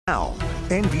Now,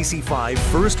 NBC5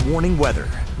 First Warning Weather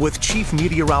with Chief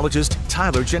Meteorologist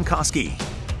Tyler Jankowski.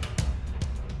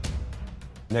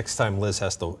 Next time Liz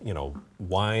has to,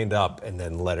 wind up and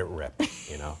then let it rip,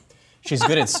 She's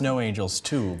good at snow angels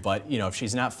too, but if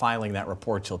she's not filing that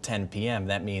report till 10 p.m.,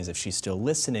 that means if she's still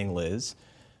listening, Liz,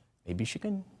 maybe she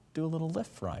can do a little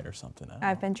lift ride or something.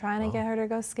 I've been trying to get her to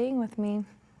go skiing with me.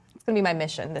 It's going to be my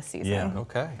mission this season. Yeah.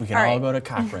 Okay. We can all go to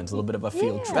Cochran's, a little bit of a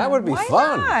field trip. That would be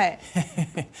fun. Not?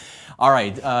 All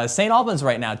right, St. Albans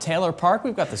right now. Taylor Park,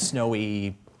 we've got the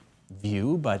snowy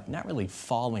view, but not really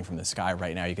falling from the sky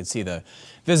right now. You can see the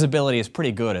visibility is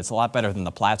pretty good. It's a lot better than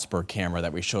the Plattsburgh camera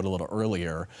that we showed a little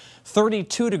earlier.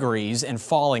 32 degrees and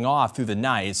falling off through the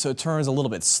night, so it turns a little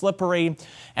bit slippery,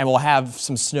 and we'll have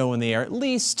some snow in the air at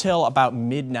least till about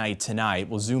midnight tonight.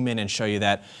 We'll zoom in and show you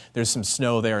that there's some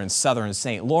snow there in southern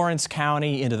St. Lawrence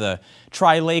County into the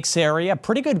Tri-Lakes area.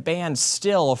 Pretty good band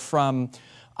still from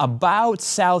about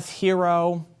South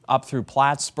Hero up through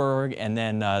Plattsburgh and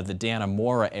then the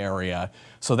Dannemora area.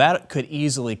 So that could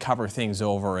easily cover things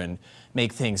over and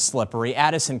make things slippery.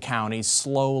 Addison County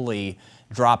slowly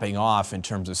dropping off in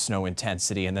terms of snow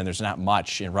intensity, and then there's not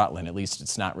much in Rutland. At least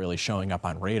it's not really showing up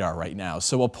on radar right now.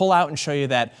 So we'll pull out and show you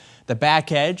that the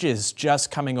back edge is just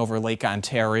coming over Lake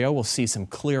Ontario. We'll see some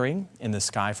clearing in the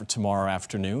sky for tomorrow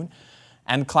afternoon.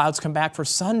 And clouds come back for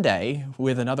Sunday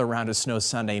with another round of snow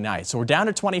Sunday night. So we're down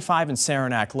to 25 in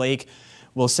Saranac Lake.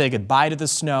 We'll say goodbye to the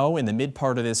snow in the mid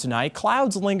part of this night.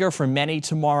 Clouds linger for many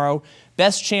tomorrow.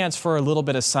 Best chance for a little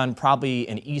bit of sun probably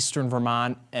in eastern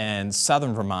Vermont and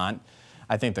southern Vermont.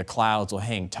 I think the clouds will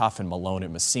hang tough in Malone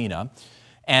and Messina.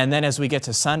 And then as we get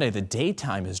to Sunday, the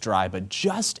daytime is dry, but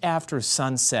just after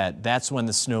sunset, that's when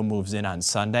the snow moves in on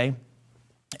Sunday.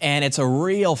 And it's a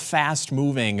real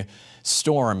fast-moving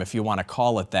storm, if you want to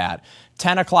call it that.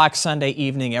 10 o'clock Sunday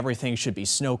evening, everything should be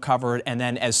snow-covered. And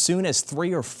then as soon as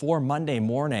 3 or 4 Monday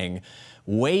morning,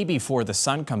 way before the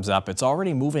sun comes up, it's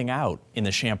already moving out in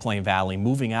the Champlain Valley,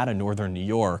 moving out of northern New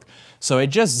York. So it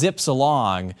just zips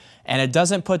along, and it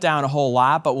doesn't put down a whole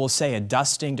lot, but we'll say a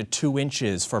dusting to 2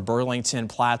 inches for Burlington,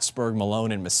 Plattsburgh,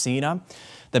 Malone, and Messina.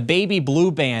 The baby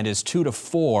blue band is 2 to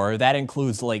 4. That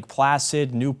includes Lake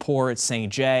Placid, Newport,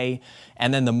 St. Jay.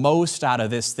 And then the most out of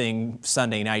this thing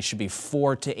Sunday night should be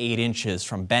 4 to 8 inches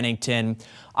from Bennington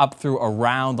up through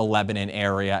around the Lebanon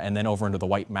area and then over into the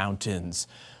White Mountains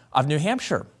of New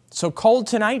Hampshire. So cold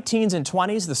tonight, teens and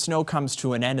 20s. The snow comes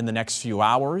to an end in the next few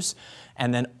hours.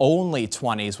 And then only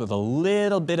 20s with a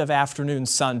little bit of afternoon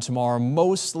sun tomorrow,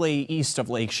 mostly east of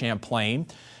Lake Champlain.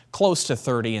 Close to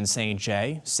 30 in St.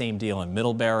 Jay, same deal in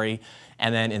Middlebury,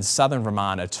 and then in southern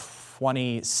Vermont, a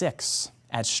 26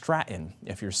 at Stratton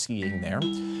if you're skiing there.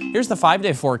 Here's the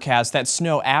 5-day forecast. That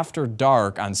snow after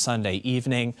dark on Sunday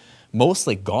evening,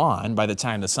 mostly gone by the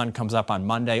time the sun comes up on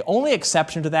Monday. Only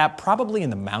exception to that, probably in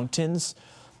the mountains.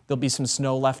 There'll be some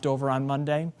snow left over on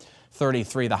Monday.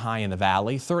 33 the high in the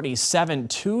valley, 37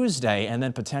 Tuesday, and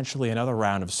then potentially another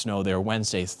round of snow there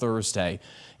Wednesday, Thursday.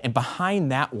 And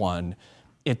behind that one,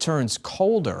 it turns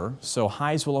colder, so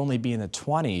highs will only be in the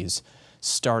 20s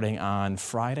starting on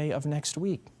Friday of next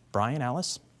week. Brian,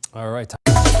 Alice? All right.